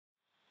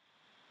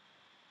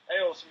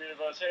awesome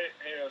universe. Hey,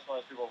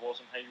 nice people of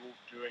awesome. How you all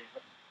doing?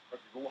 Hope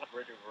you all have a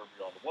great day wherever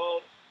you are in the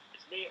world.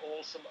 It's me,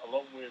 Awesome,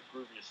 along with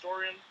Groovy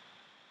Historian.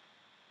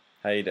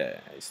 Hey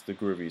there, it's the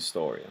Groovy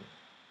Historian.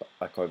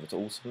 Back over to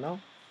Awesome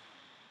now.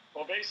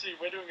 Well, basically,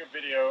 we're doing a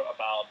video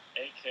about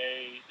AK.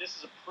 This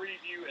is a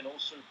preview and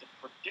also the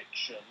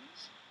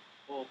predictions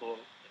for the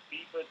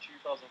FIFA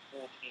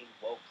 2014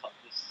 World Cup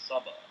this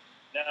summer.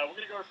 Now, we're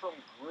going to go from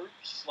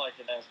groups, like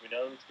as we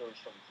know, it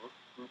goes from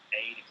group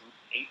A to Group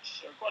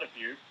H, so quite a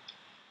few.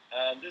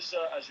 And this,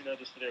 as you know,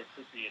 this video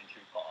could be in two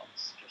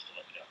parts, just to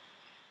let you know.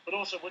 But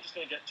also, we're just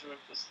going to get to it.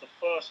 This is the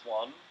first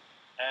one,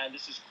 and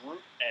this is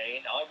Group A,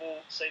 and I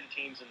will say the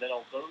teams, and then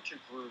I'll go to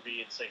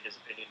Groovy and say his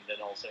opinion, and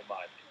then I'll say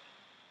my opinion.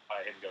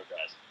 Alright, here we go,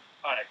 guys.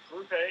 Alright,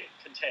 Group A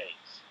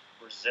contains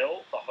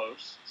Brazil, the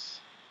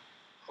hosts,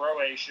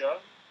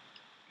 Croatia,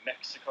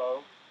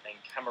 Mexico, and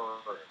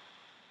Cameroon.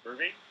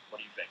 Groovy,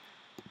 what do you think?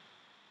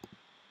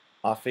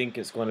 I think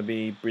it's going to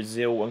be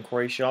Brazil and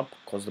Croatia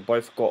because they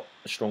both got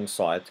a strong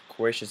side.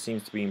 Croatia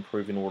seems to be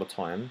improving all the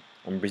time,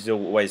 and Brazil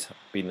always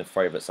been the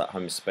favourites at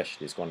home,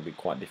 especially. It's going to be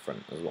quite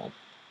different as well.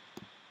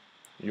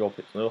 Your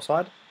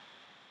side?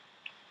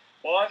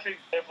 Well, I think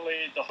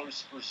definitely the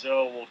host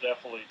Brazil will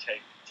definitely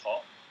take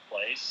top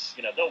place.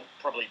 You know, they'll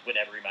probably win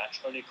every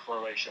match. Only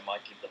Croatia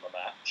might give them a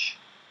match.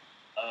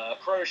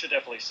 Croatia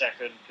definitely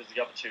second because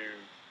the other two,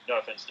 no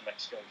offense to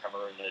Mexico and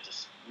Cameroon, they're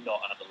just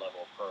not at the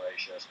level of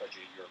Croatia,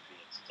 especially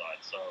European side.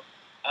 So,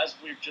 as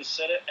we've just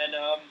said it, and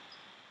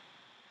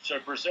so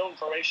Brazil and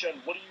Croatia,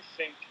 what do you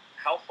think?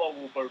 How far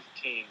will both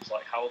teams,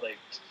 like, how are they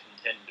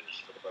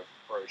contenders for the both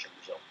Croatia and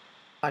Brazil?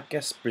 I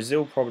guess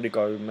Brazil probably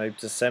go maybe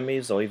to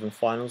semis or even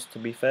finals, to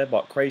be fair,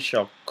 but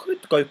Croatia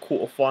could go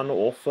quarter-final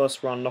or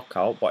first round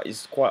knockout, but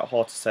it's quite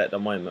hard to say at the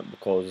moment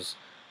because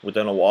we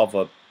don't know what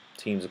other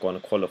teams are going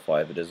to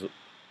qualify. But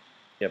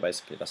yeah,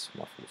 basically that's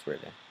my thoughts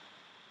really.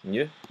 And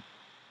you?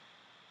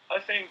 I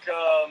think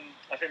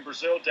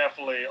Brazil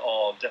definitely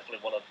are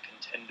one of the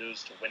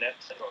contenders to win it.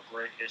 They've got a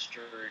great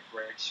history,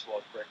 great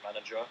squad, great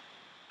manager,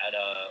 and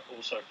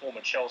also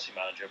former Chelsea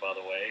manager, by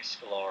the way,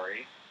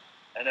 Scolari.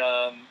 And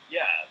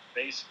yeah,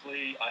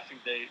 basically, I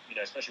think they,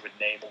 especially with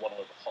Neymar, one of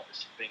the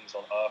hottest things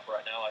on earth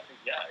right now. I think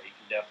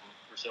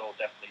Brazil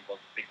definitely one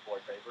of the big boy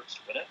favourites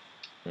to win it.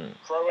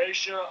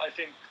 Croatia, I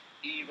think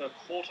either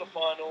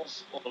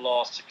quarterfinals or the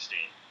last 16.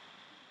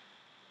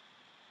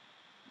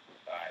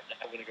 Alright,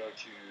 now we're going to go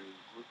to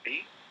Group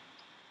B.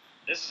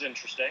 This is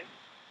interesting.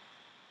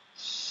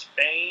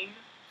 Spain,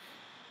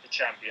 the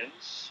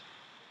champions.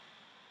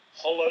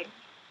 Holland,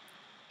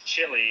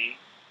 Chile,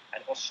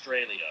 and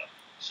Australia.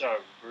 So,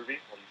 Groovy,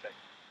 what do you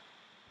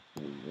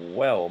think?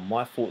 Well,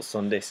 my thoughts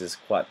on this is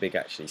quite big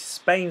actually.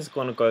 Spain's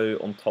going to go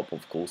on top,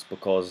 of course,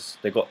 because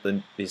they got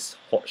this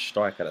hot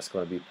striker that's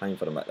going to be playing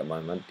for them at the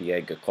moment,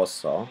 Diego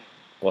Costa. Of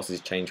course,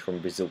 he's changed from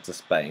Brazil to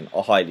Spain.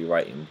 I highly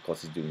rate him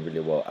because he's doing really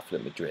well at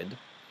Athletic Madrid.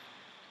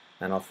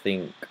 And I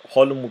think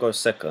Holland will go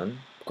second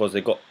because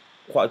they've got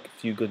quite a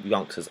few good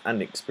youngsters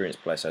and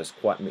experienced players, so it's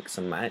quite mix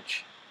and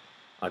match,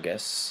 I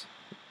guess.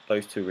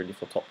 Those two really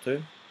for top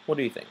two. What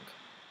do you think?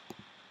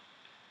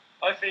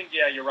 I think,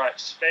 yeah, you're right.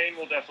 Spain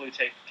will definitely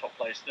take top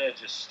place. They're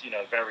just,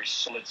 very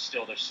solid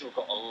still. They've still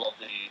got a lot of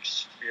the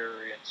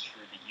experience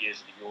through the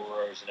years of the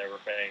Euros and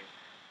everything.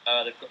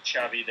 They've got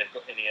Xavi, they've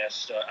got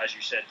Iniesta. As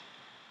you said,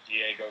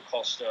 Diego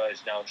Costa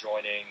is now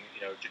joining,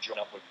 to join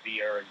up with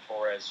Villa and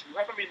Torres, who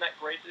haven't been that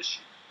great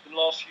in the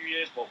last few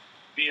years. Well,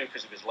 Villa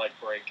because of his leg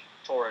break.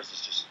 Torres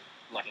is just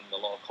lacking a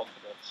lot of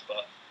confidence.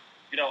 But,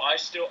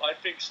 I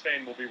think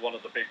Spain will be one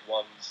of the big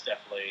ones,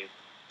 definitely,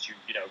 to,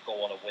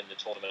 go on and win the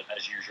tournament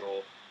as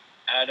usual.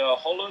 And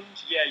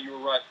Holland, yeah, you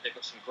were right. They've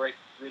got some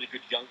really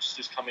good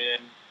youngsters coming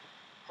in.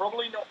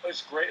 Probably not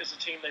as great as the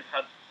team they've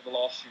had for the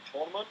last few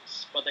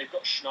tournaments, but they've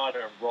got Schneider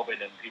and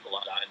Robin and people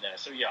like that in there.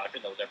 So, yeah, I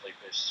think they'll definitely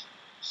finish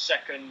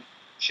second.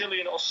 Chile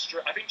and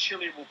Australia, I think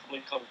Chile will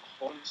probably come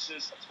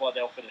closest. That's why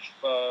they'll finish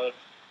third.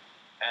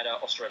 And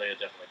Australia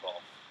definitely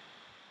bottom.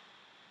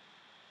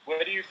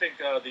 Where do you think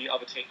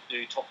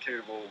the top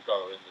two will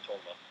go in the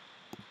tournament?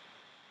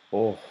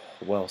 Oh,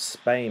 well,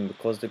 Spain,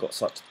 because they've got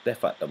such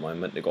depth at the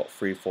moment, they've got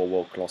 3-4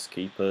 world-class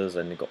keepers,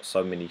 and they've got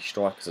so many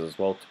strikers as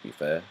well, to be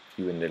fair.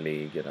 Few in the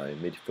league,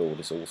 midfield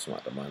is awesome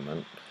at the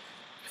moment.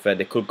 To be fair,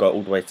 they could go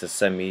all the way to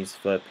semis,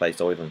 third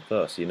place, or even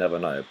first, you never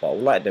know. But I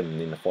would like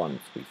them in the final,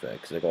 to be fair,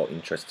 because they've got an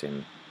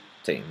interesting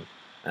team.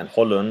 And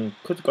Holland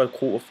could go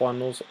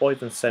quarterfinals or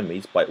even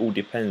semis, but it all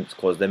depends,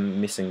 because they're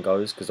missing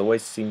goals, because they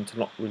always seem to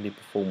not really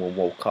perform in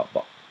World Cup,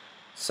 but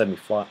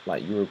semi-final,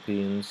 like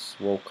Europeans,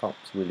 World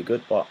Cup's really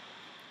good, but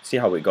see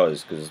how it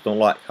goes, because I don't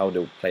like how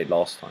they played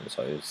last time,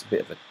 so it's a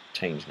bit of a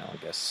change now, I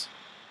guess.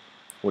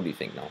 What do you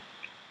think now?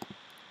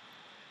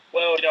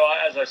 Well,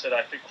 as I said,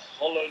 I think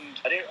Holland.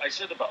 I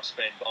said about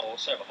Spain, but I'll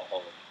say about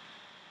Holland.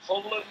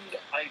 Holland,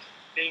 I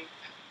think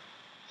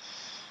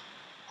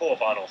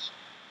quarterfinals.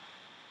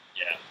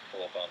 Yeah,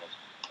 quarterfinals.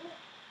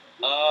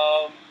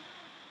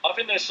 I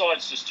think their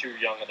side's just too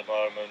young at the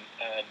moment,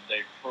 and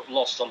they've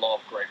lost a lot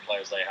of great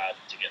players they had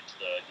to get to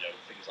the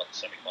things like the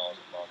semi-finals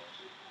and finals.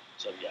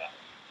 So yeah.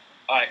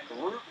 Alright,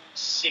 Group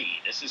C.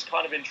 This is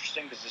kind of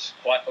interesting because this is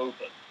quite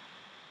open.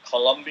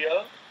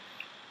 Colombia,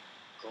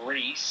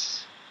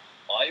 Greece,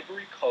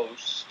 Ivory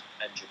Coast,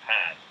 and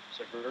Japan.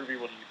 So, Groovy,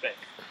 what do you think?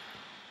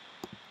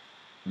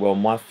 Well,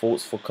 my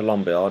thoughts for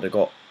Colombia, they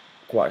got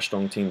quite a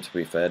strong team to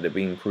be fair. They've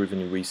been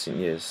improving in recent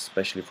years,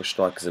 especially for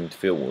strikers and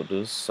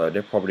midfielders. So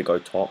they'll probably go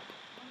top.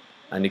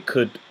 And it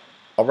could,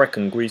 I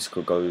reckon Greece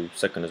could go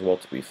second as well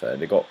to be fair.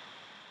 They got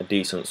a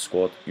decent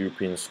squad,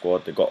 European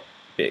squad. They got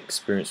a bit of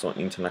experience on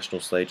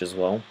international stage as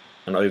well.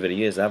 And over the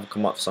years, they have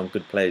come up with some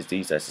good players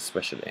these days,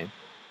 especially.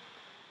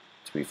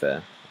 To be fair,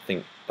 I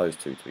think those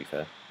two. To be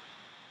fair,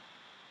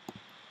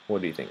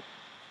 what do you think?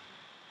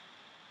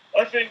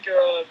 I think,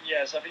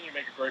 yes, I think you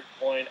make a great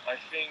point. I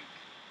think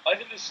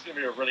this is going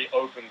to be a really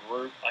open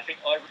group. I think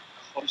Ivory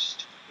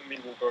Coast for me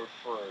will go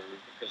through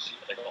because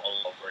they got a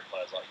lot of great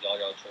players like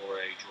Yaya Toure,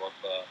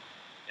 Drogba.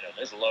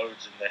 There's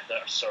loads in there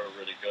that are so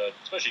really good,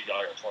 especially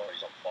Yaya Toure.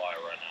 He's on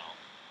fire right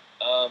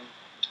now.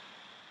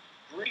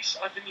 Greece,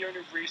 I think the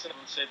only reason I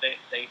would say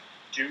they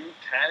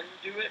can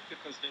do it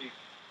because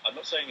I'm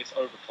not saying it's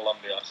over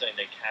Colombia. I'm saying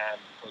they can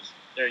because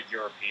they're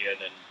European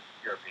and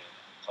European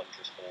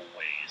countries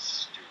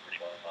always do really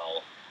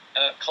well.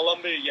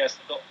 Colombia, yes,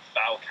 they've got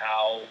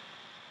Falcao.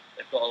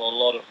 They've got a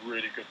lot of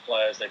really good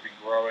players. They've been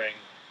growing.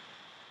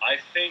 I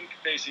think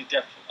basically,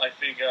 I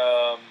think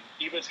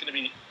either it's going to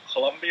be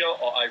Colombia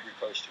or Ivory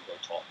Coast who go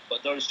top,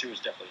 but those two is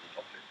definitely the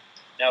top two.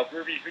 Now,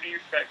 Groovy, who do you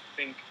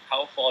think?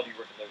 How far do you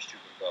reckon those two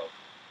can go?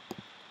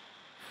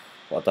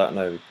 Well, I don't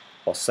know.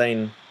 I was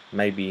saying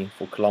maybe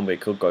for Colombia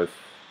it could go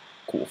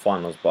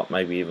quarterfinals, but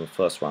maybe even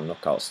first round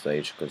knockout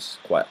stage because it's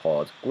quite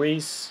hard.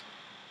 Greece,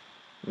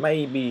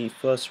 maybe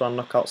first round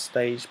knockout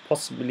stage,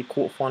 possibly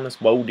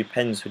quarterfinals. Well, all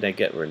depends who they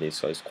get really,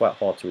 so it's quite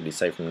hard to really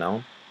say from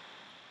now.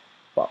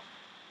 But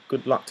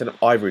good luck to them.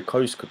 Ivory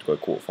Coast could go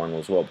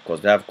quarterfinals as well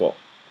because they have got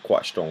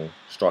quite a strong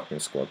striking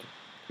squad.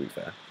 To be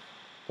fair,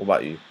 what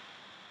about you?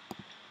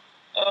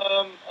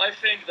 I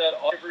think that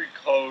Ivory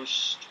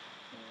Coast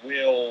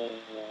will,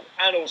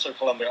 and also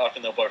Colombia, I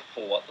think they'll both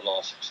fall at the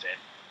last 16.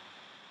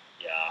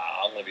 Yeah,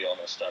 I'm going to be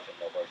honest, I think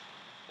they'll both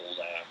fall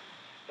there.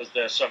 Because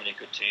there's so many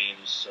good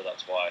teams, so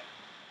that's why.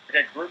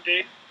 Okay, Group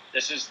D,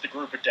 this is the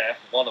group of death,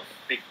 one of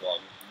the big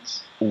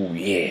ones. Oh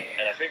yeah.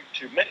 And I think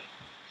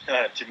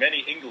to many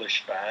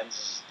English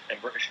fans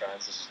and British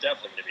fans, this is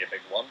definitely going to be a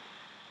big one.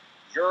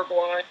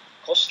 Uruguay,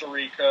 Costa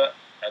Rica,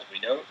 as we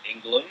know,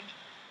 England,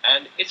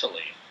 and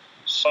Italy.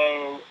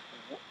 So,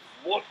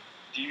 who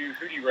do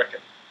you reckon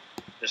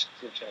this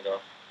group's going to go?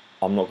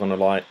 I'm not gonna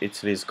lie,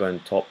 Italy's going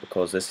top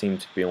because they seem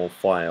to be on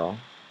fire,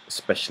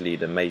 especially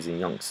the amazing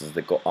youngsters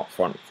they got up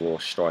front for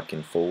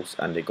striking force,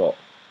 and they got,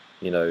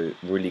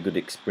 really good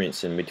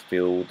experience in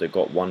midfield. They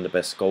got one of the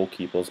best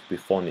goalkeepers.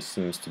 Buffon, it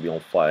seems to be on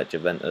fire at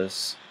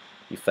Juventus.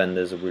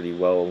 Defenders are really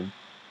well.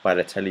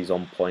 Balotelli's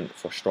on point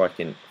for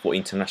striking for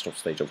international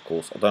stage, of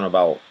course. I don't know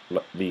about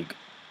league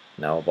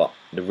now, but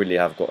they really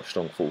have got a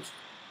strong force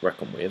to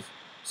reckon with.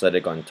 So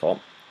they're going top.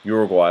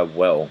 Uruguay,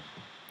 well,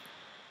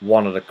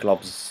 one of the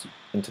clubs,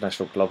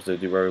 international clubs, they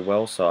do very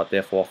well. So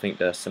therefore, I think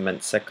they're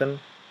cement second,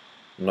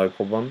 no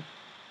problem.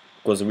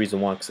 Because the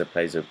reason why, because they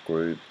play as a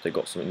group, they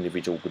got some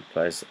individual good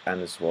players,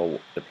 and as well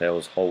the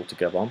players hold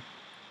together.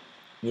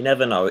 You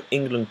never know.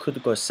 England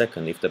could go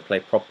second if they play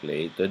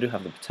properly. They do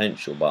have the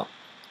potential, but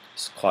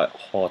it's quite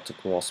hard to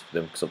grasp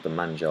them because of the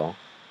manager.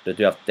 They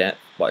do have depth,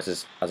 but it's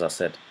just, as I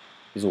said,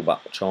 it's all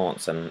about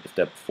chance and if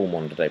they perform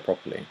on the day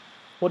properly.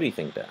 What do you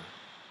think there?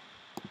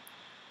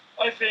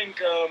 I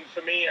think,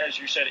 for me, as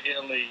you said,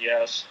 Italy,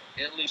 yes.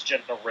 Italy's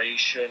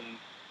generation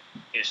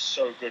is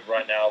so good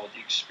right now with the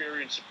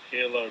experience of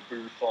Pirlo,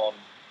 Buffon,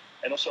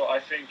 and also I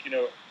think,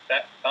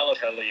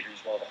 Balotelli,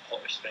 who's one of the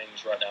hottest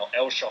things right now,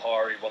 El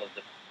Shahari, one of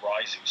the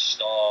rising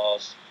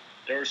stars.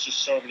 There's just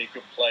so many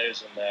good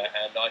players in there,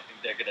 and I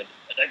think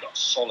they've got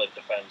solid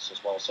defence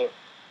as well. So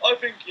I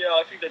think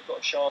they've got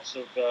a chance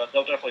of,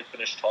 they'll definitely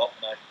finish top,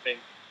 and I think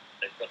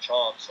they've got a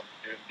chance of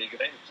doing bigger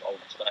things. I'll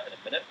get to that in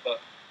a minute, but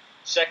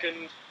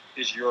second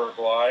is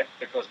Uruguay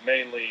because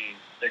mainly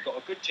they've got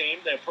a good team.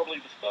 They're probably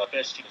the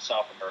best team in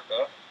South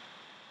America,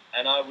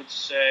 and I would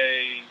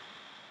say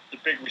the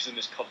big reason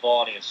is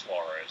Cavani and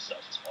Suarez.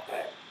 That's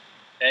why.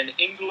 And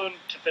England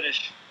to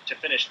finish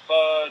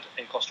third,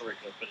 and Costa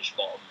Rica to finish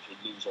bottom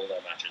to lose all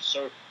their matches.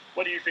 So,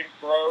 what do you think,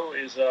 bro?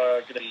 Is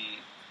going to be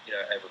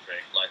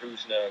everything? Like,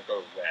 who's going to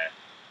go where?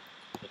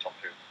 The top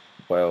two.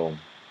 Well,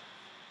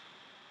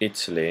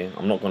 Italy,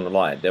 I'm not going to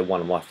lie, they're one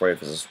of my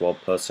favourites as well,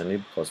 personally,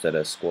 because they're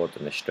their squad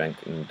and their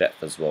strength and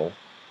depth as well,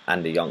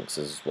 and the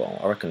youngsters as well.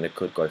 I reckon they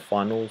could go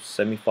finals,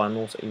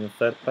 semi-finals, even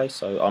third place,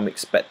 so I'm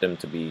expect them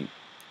to be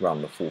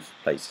around the fourth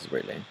places,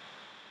 really.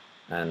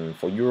 And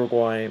for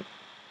Uruguay,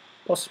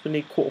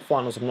 possibly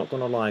quarterfinals, I'm not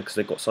going to lie, because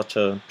they've got such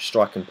a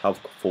striking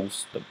powerful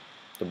force.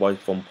 They're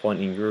both on point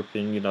in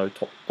European,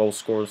 top goal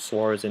scorers,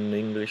 Suarez in the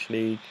English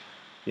league,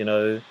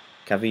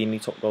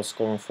 Cavani, top goal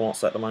scorer in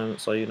France at the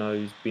moment, so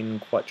he's been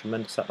quite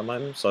tremendous at the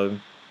moment. So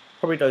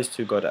probably those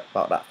two go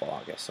about that far,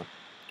 I guess. So,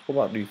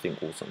 what do you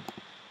think, Wilson?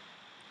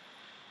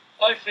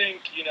 I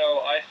think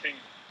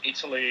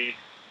Italy.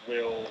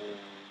 will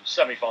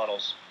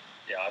semi-finals.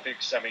 Yeah, I think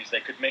semis. They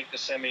could make the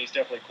semis,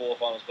 definitely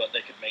quarterfinals, but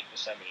they could make the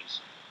semis,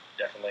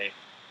 definitely,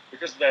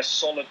 because of their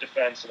solid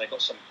defense and they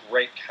got some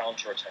great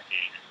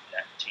counter-attacking in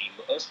that team,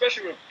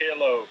 especially with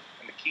Pirlo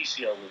and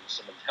Makisio with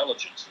some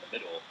intelligence in the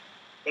middle.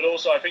 But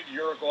also, I think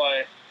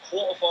Uruguay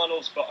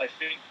quarterfinals, but I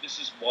think this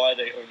is why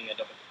they only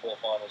end up at the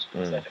quarterfinals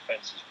because their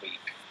defense is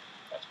weak.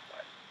 That's why.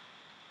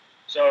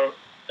 So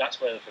that's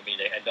where for me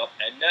they end up.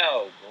 And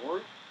now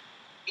Group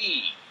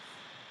E: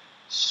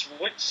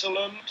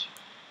 Switzerland,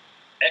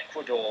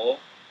 Ecuador,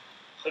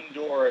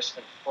 Honduras,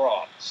 and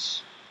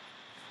France.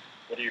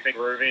 What do you think,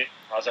 Groovy?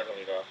 How's that going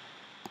to go?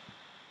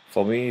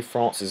 For me,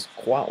 France is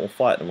quite on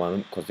fire at the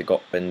moment because they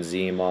got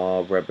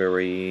Benzema,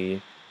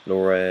 Ribery,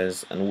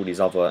 Lores, and all these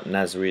other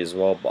Nasri as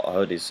well. But I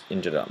heard he's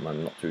injured at the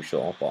moment, not too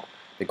sure. But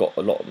they got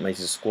a lot of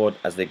amazing squad.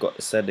 As they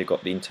said, they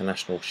got the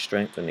international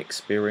strength and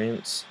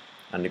experience,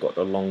 and they got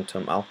the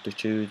long-term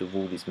altitude of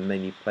all these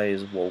many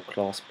players,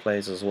 world-class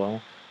players as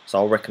well.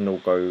 So I reckon they'll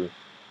go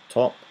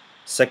top.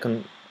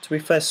 Second, to be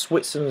fair,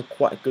 Switzerland's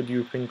quite a good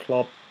European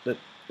club. That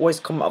always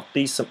come up with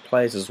decent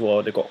players as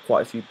well. They've got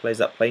quite a few players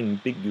that play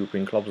in big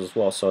European clubs as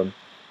well. So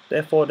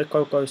therefore, they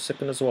could go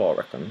second as well, I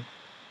reckon.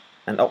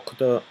 And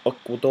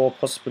Ecuador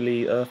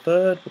possibly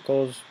third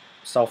because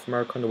South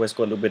America always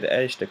got a little bit of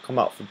edge. They come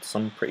out with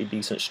some pretty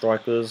decent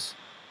strikers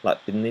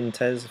like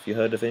Benitez. If you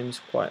heard of him,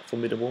 he's quite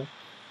formidable.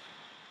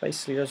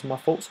 Basically, those are my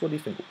thoughts. What do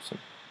you think, Wilson?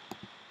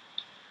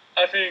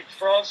 I think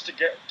France to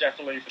get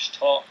definitely for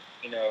top,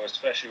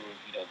 especially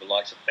with the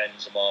likes of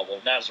Benzema. Well,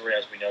 Nasri,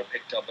 as we know,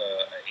 picked up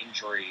an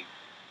injury.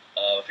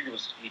 I think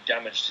he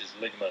damaged his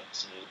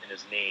ligaments in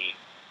his knee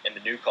in the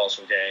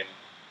Newcastle game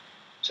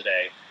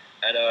today,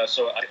 and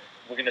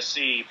we're going to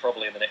see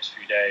probably in the next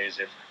few days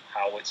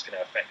how it's going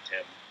to affect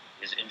him,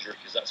 his injury,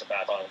 because that's a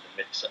bad time in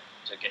the mix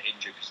to get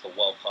injured because of the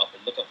World Cup.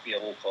 And look at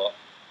Theo Walcott,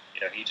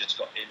 he just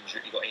got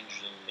injured. He got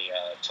injured in the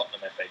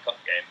Tottenham FA Cup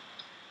game.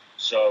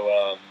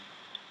 So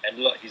and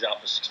look, he's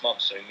out for 6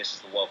 months, so he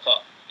misses the World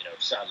Cup.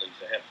 Sadly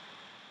for him.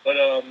 But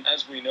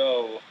as we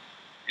know,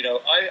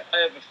 I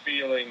have a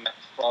feeling that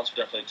France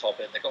will definitely top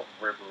it. They got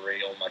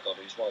Ribery. Oh my God,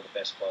 he's one of the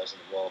best players in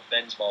the world.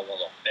 Benzema,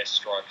 one of the best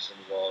strikers in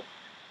the world.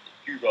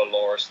 Hugo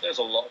Lloris. There's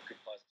a lot of good players.